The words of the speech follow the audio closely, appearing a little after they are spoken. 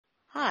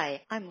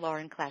Hi, I'm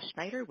Lauren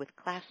Class-Schneider with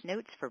Class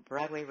Notes for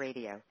Broadway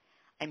Radio.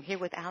 I'm here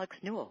with Alex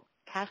Newell,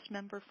 cast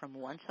member from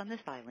Once on This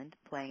Island,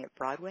 playing at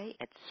Broadway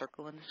at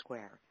Circle in the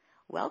Square.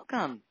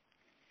 Welcome.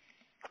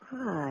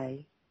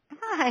 Hi.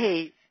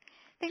 Hi.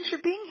 Thanks for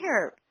being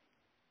here.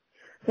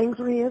 Thanks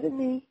for having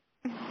me.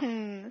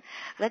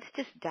 Let's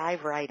just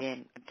dive right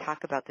in and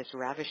talk about this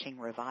ravishing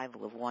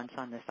revival of Once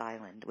on This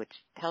Island, which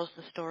tells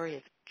the story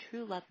of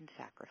true love and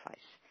sacrifice.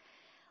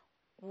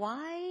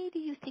 Why do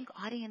you think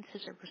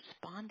audiences are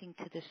responding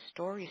to this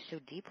story so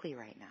deeply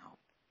right now?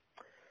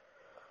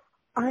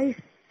 I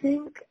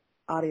think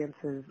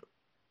audiences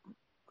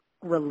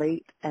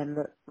relate and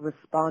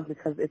respond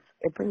because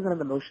it brings on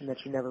an emotion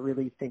that you never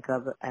really think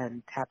of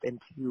and tap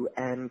into,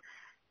 and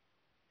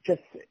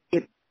just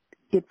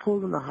it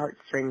pulls on the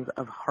heartstrings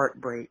of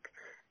heartbreak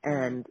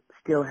and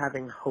still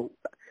having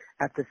hope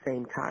at the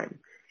same time.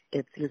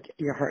 It's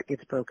your heart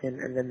gets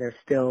broken, and then there's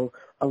still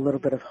a little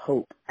bit of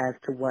hope as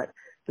to what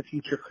the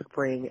future could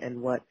bring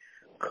and what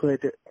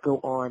could go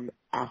on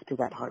after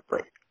that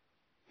heartbreak.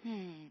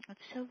 That's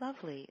so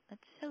lovely.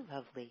 That's so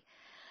lovely.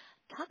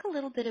 Talk a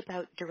little bit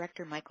about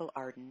director Michael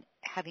Arden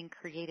having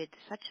created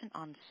such an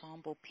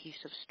ensemble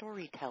piece of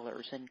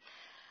storytellers and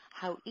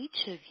how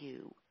each of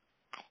you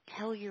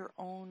tell your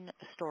own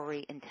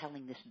story in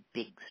telling this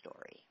big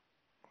story.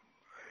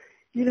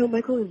 You know,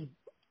 Michael is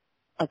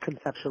a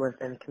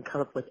conceptualist and can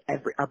come up with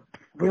a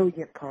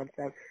brilliant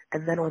concept,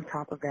 and then on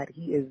top of that,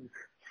 he is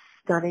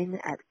stunning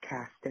at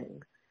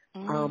casting,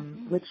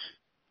 which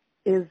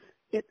is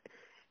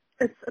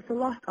it's a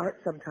lost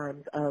art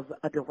sometimes of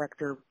a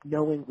director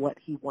knowing what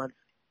he wants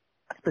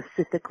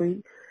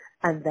specifically,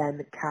 and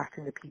then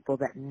casting the people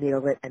that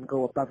nail it and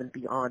go above and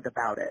beyond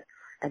about it.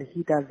 And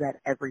he does that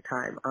every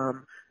time.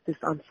 This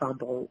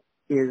ensemble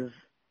is,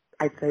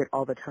 I'd say it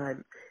all the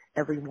time,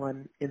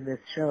 everyone in this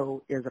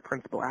show is a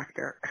principal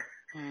actor.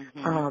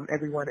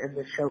 Everyone in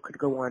this show could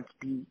go on to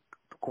be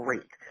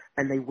great,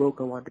 and they will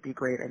go on to be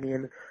great. I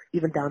mean,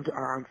 even down to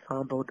our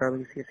ensemble,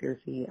 Darlene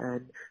Searcy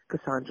and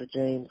Cassandra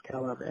James,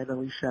 Kellum, and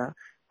Alicia.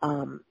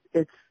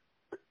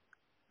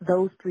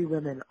 Those three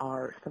women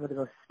are some of the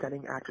most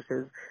stunning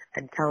actresses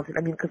and talented.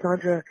 I mean,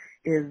 Cassandra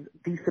is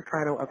the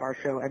soprano of our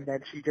show, and then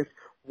she just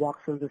walks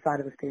to the side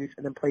of the stage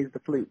and then plays the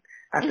flute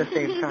at the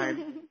same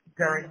time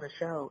during the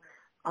show.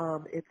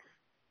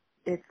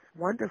 It's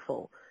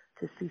wonderful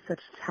to see such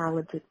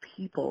talented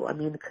people. I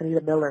mean,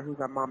 Kanita Miller, who's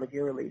on Mama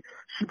Dearly,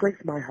 she breaks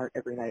my heart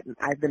every night, and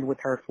I've been with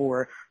her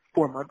for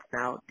 4 months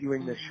now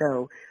doing the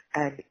show,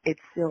 and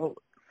it's still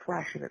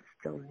fresh and it's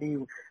still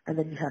new. And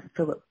then you have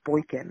Philip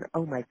Boykin.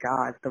 Oh my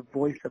God, the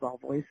voice of all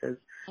voices.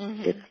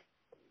 It's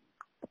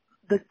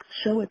the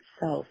show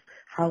itself,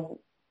 how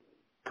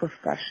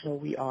professional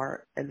we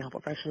are and how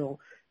professional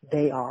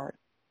they are,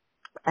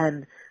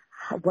 and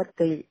what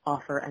they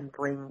offer and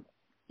bring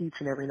each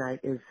and every night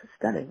is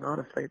stunning.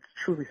 Honestly, it's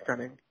truly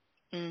stunning.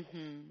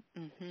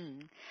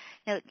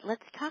 Now,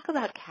 let's talk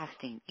about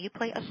casting. You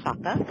play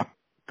Asaka,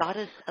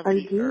 goddess of I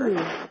the do.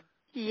 earth.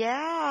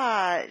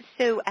 Yeah.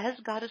 So as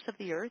goddess of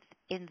the earth,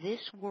 in this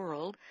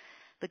world,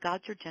 the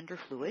gods are gender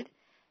fluid.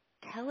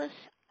 Tell us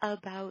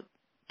about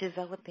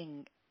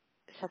developing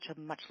such a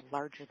much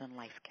larger than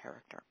life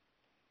character.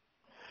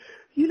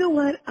 You know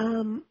what?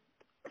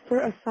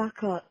 For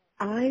Asaka,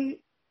 I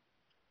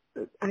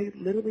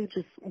literally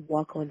just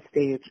walk on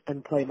stage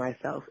and play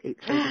myself 8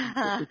 shows a week,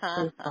 which is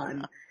so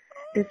fun.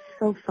 It's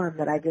so fun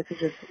that I get to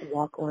just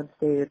walk on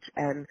stage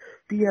and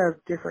be a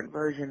different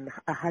version,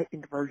 a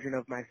heightened version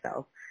of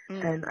myself.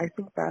 And I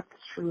think that's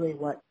truly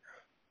what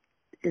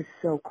is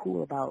so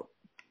cool about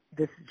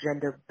this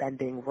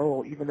gender-bending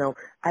role, even though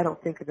I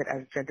don't think of it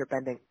as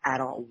gender-bending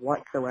at all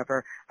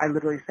whatsoever. I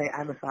literally say,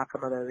 I'm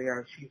Asaka, Mother of the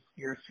Earth. She's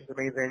here. She's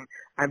amazing.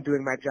 I'm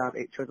doing my job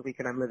 8 shows a week,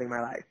 and I'm living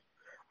my life.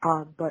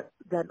 But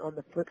then on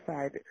the flip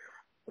side,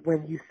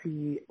 when you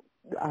see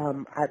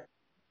at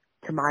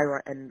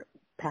Tamira and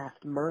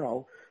past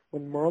Merle,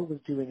 when Merle was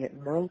doing it,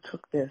 Merle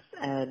took this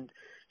and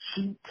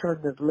she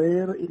turned this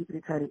little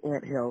itty-bitty tiny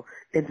anthill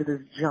into this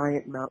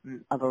giant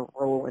mountain of a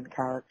role and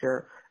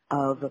character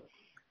of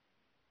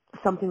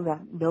something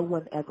that no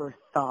one ever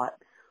thought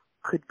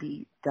could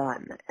be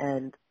done.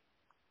 And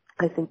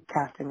I think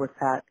casting with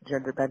that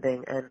gender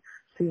bending and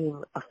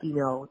seeing a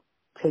female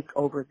take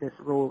over this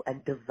role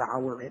and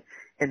devour it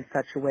in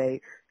such a way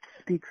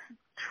speaks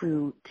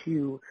true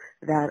to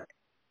that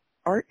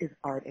art is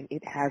art and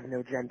it has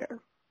no gender.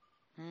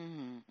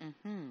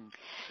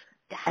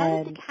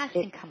 How did the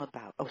casting come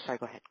about? Oh, sorry,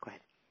 go ahead.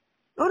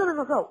 Oh,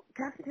 no.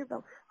 Casting came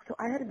about. So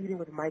I had a meeting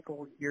with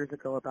Michael years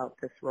ago about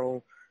this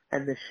role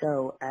and this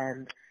show,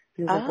 and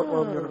he was like, what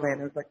role do you want to play?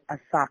 And I was like,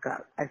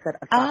 Asaka. I said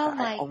Asaka. Oh,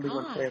 my I only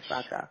want to play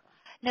gosh. Asaka.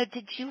 Now,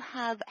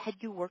 had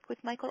you worked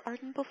with Michael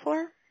Arden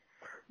before?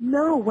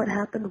 No, what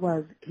happened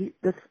was he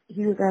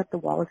was at the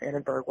Wallace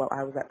Annenberg while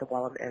I was at the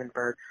Wallace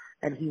Annenberg,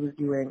 and he was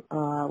doing,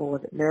 what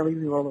was it, Merrily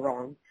We Roll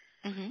Along.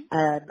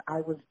 And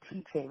I was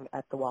teaching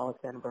at the Wallace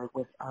Annenberg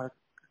with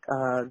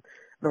an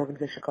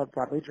organization called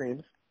Broadway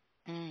Dreams.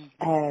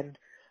 And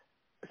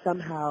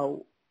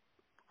somehow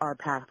our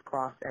paths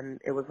crossed,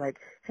 and it was like,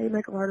 hey,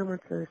 Michael Arden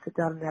wants to sit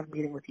down and have a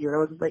meeting with you. And I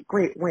was just like,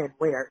 great, when,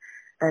 where?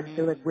 And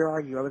they were like, where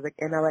are you? I was like,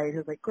 in LA. He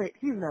was like, great,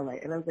 he's in LA.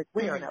 And I was like,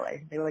 where in LA?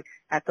 They were like,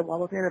 at the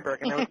Wall of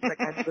Annenberg. And I was just like,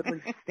 I'm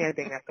literally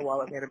standing at the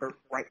Wall of Annenberg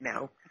right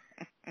now.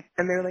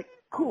 And they were like,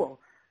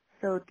 cool.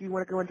 So do you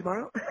want to go in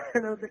tomorrow?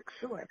 And I was like,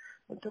 sure.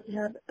 And so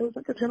it was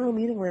like a general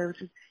meeting where it was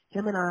just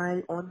him and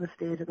I on the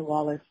stage at the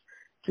Wallace,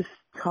 just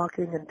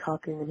talking and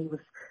talking. And he was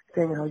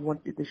saying how he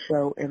wanted to do the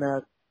show in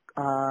a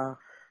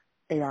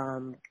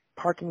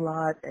parking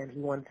lot, and he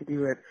wanted to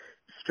do it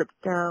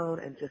stripped down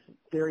and just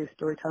various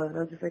storytelling. And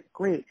I was just like,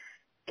 great.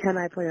 Can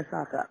I play a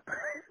sock up?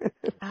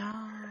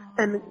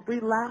 And we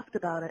laughed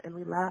about it, and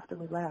we laughed and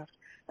we laughed.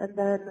 And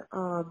then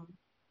a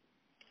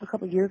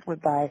couple of years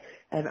went by,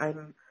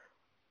 and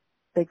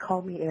they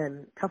called me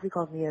in, Tuffy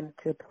called me in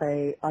to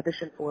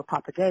audition for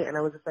Papa Gay, and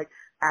I was just like,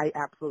 I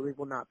absolutely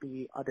will not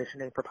be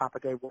auditioning for Papa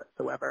Gay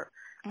whatsoever.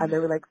 And they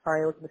were like,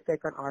 sorry, it was a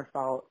mistake on our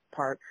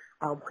part.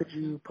 Could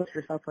you put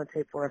yourself on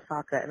tape for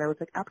Osaka? And I was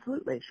like,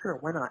 absolutely, sure,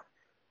 why not?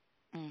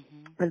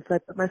 And so I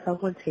put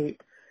myself on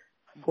tape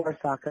for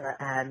Osaka,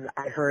 and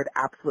I heard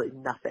absolutely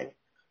nothing,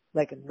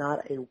 like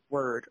not a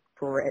word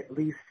for at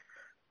least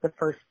the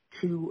first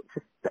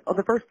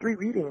the first three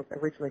readings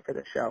originally for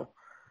the show.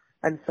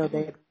 And so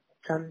they had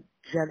done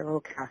general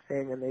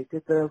casting, and they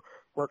did the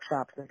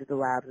workshops, and they did the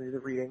labs, and they did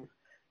the readings.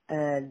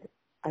 And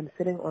I'm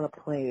sitting on a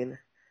plane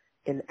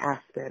in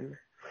Aspen.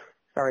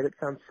 Sorry, that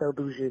sounds so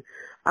bougie.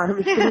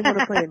 I'm sitting on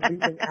a plane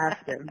leaving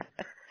Aspen,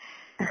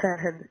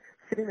 and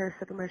sitting there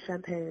sipping my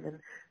champagne and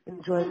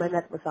enjoying my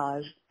neck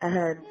massage.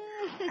 And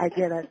I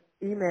get an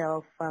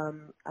email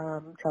from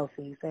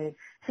Chelsea saying,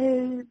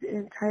 hey, the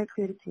entire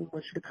creative team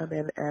wants you to come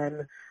in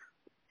and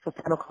for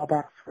final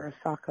callbacks for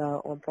Osaka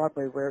on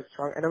Broadway, where it's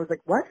strong. And I was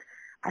like, what?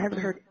 I haven't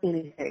heard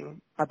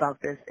anything about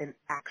this in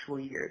actual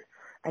years.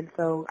 And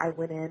so I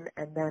went in,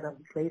 and then a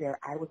week later,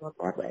 I was on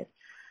Broadway.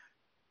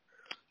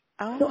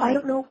 So I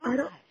don't know.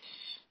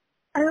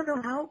 I don't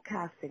know how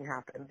casting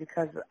happened,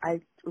 because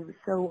it was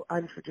so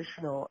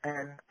untraditional,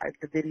 and I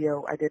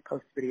did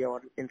post a video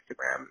on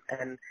Instagram,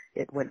 and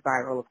it went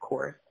viral, of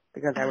course,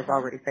 because I was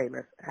already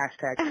famous.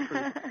 Hashtag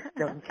truth.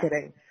 No, I'm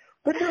kidding.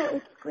 But no,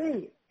 it's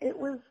great. It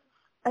was,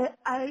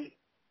 I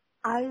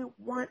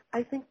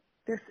think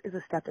this is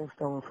a stepping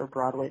stone for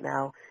Broadway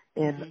now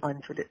in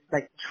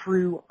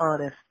true,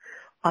 honest,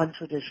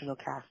 untraditional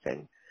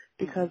casting,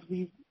 because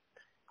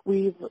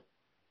we've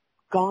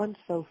gone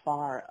so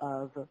far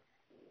of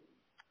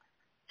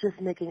just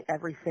making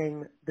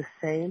everything the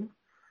same.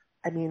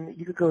 I mean,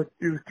 you could go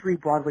through 3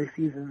 Broadway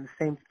seasons, the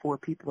same 4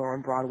 people are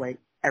on Broadway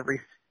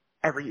every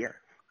year.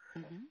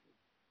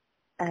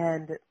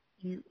 And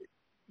you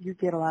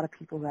get a lot of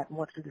people that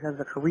want to do this as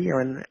a career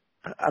and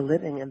a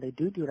living, and they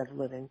do it as a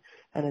living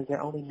and as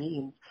their only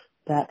means,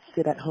 that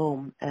sit at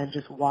home and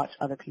just watch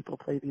other people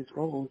play these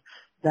roles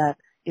that,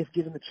 if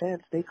given the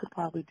chance, they could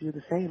probably do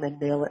the same and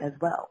nail it as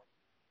well.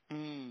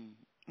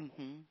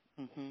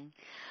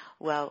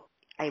 Well,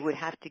 I would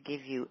have to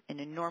give you an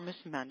enormous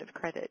amount of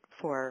credit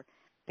for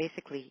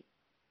basically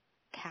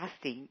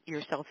casting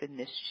yourself in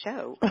this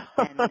show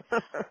and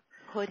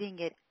putting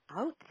it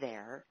out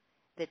there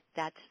that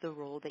that's the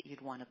role that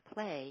you'd want to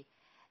play,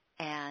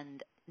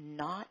 and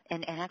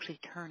actually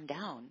turn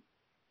down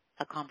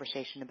a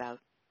conversation about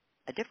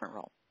a different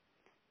role.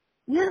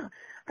 Yeah.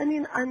 I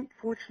mean, I'm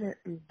fortunate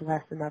and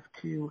blessed enough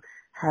to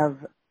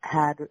have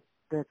had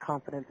the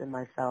confidence in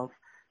myself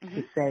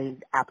to say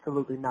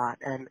absolutely not.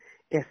 And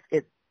if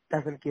it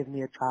doesn't give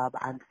me a job,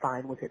 I'm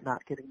fine with it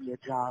not giving me a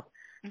job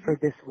for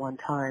this one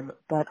time.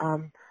 But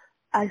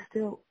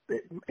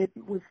it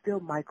was still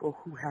Michael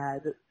who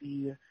had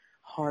the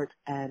heart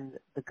and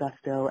the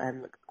gusto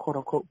and quote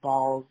unquote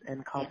balls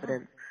and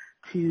confidence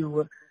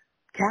to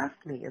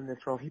cast me in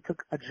this role. He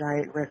took a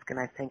giant risk, and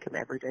I thank him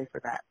every day for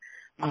that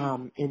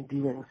in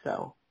doing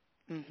so.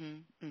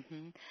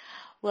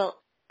 Well,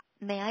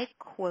 may I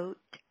quote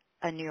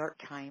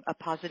a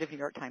positive New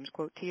York Times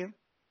quote to you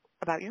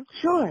about you?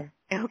 Sure.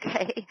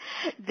 Okay.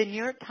 The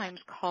New York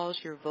Times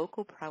calls your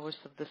vocal prowess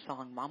of the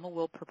song Mama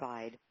Will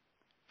Provide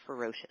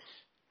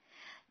ferocious.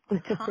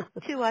 Talk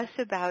to us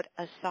about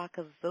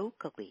Asaka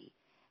vocally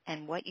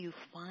and what you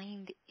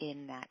find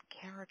in that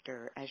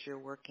character as you're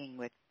working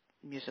with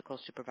musical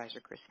supervisor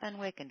Chris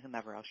Fenwick and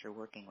whomever else you're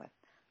working with.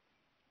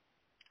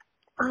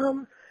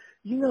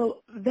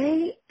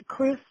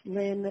 Chris,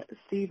 Lynn,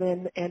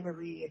 Stephen,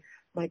 Anne-Marie,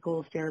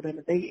 Michael,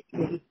 Starabin, they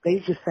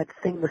just said,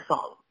 sing the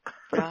song.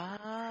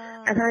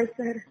 And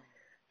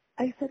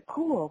I said,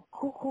 cool.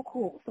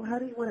 So how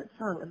do you want it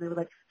sung? And they were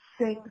like,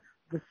 sing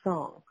the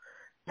song.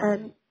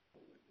 And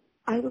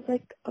I was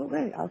like, all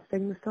right, I'll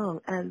sing the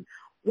song. And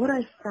what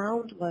I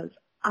found was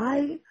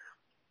I'm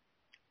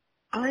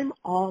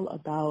all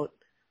about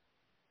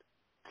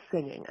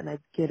singing, and I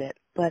get it,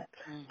 but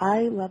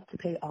I love to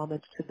pay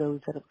homage to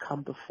those that have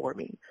come before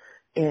me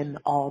in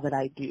all that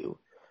I do,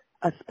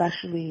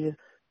 especially,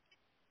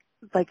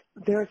 like,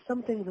 there are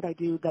some things that I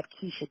do that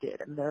Keisha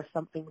did, and there are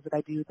some things that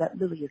I do that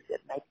Lilius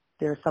did, and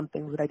there are some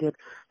things that I did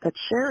that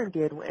Sharon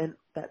did and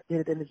that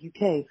did it in the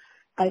UK.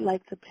 I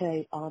like to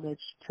pay homage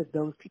to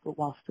those people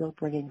while still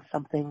bringing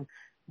something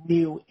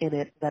new in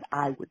it that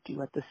I would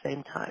do at the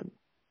same time.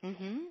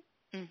 Mhm.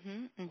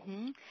 Mhm.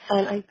 Mhm.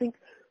 And I think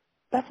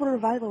that's what a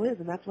revival is,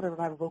 and that's what a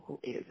revival vocal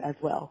is as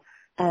well.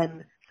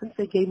 And since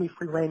they gave me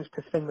free range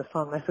to sing the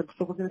song, I said,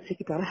 so we're going to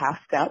take it down a half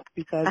step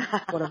because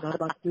what I'm not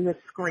about to do is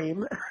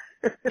scream.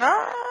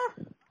 Ah!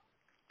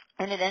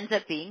 And it ends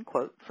up being,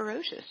 quote,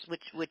 ferocious,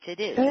 which it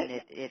is. I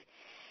mean,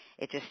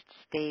 it just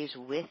stays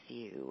with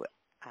you.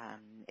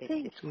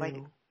 Thank It's quite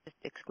you.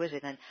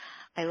 exquisite, and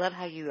I love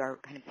how you are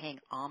kind of paying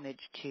homage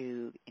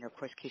to, of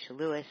course, Keisha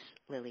Lewis,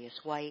 Lilias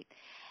White,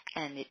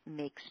 and it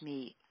makes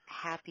me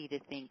happy to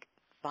think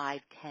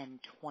 5, 10,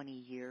 20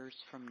 years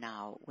from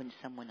now, when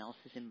someone else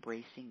is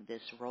embracing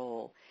this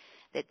role,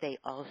 that they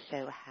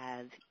also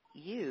have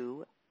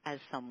you as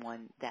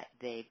someone that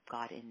they've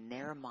got in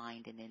their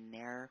mind and in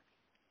their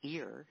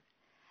ear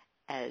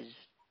as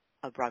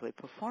a Broadway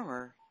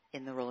performer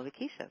in the role of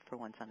Akeisha for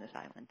Once on This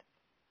Island.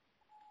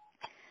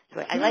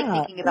 So I like Yeah.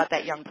 thinking about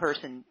that young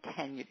person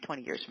 10,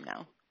 20 years from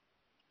now.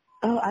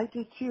 Oh, I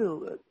do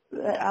too.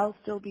 I'll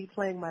still be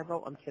playing my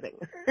role. I'm kidding.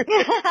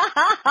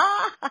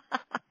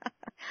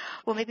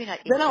 Well, maybe not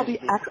Then Akeisha's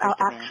I'll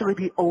Victor Man. actually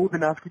be old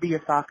enough to be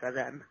Asaka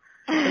then.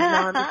 Because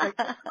now I'm just like,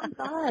 oh, I'm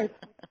sorry.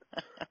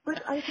 But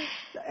I think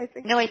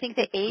No, I think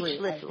the it's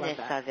great. I love agelessness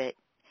that. of it,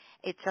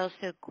 it's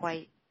also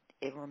quite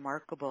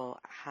remarkable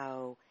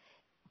how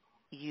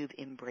you've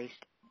embraced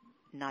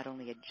not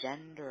only a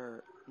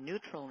gender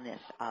neutralness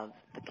of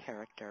the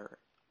character,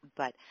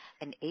 but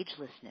an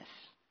agelessness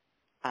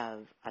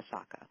of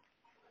Asaka.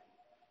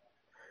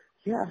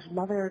 Yeah,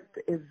 mother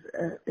is,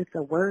 it's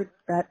a word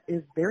that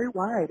is very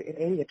wide in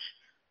age,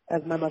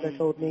 as my mother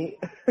told Mm-hmm. me.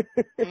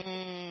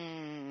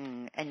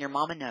 And your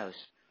mama knows.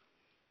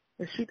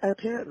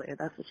 Apparently,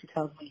 that's what she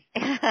tells me.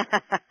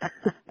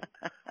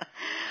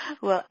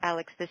 Well,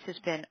 Alex, this has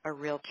been a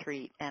real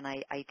treat, and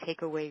I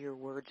take away your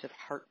words of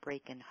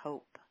heartbreak and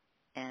hope,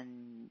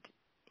 and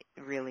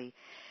really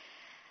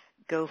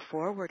go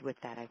forward with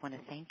that. I want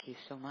to thank you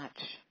so much.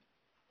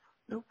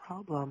 No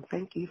problem.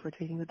 Thank you for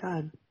taking the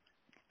time.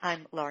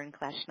 I'm Lauren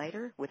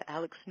Clash-Schneider with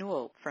Alex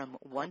Newell from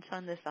Once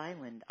on This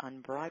Island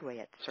on Broadway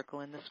at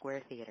Circle in the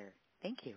Square Theater. Thank you.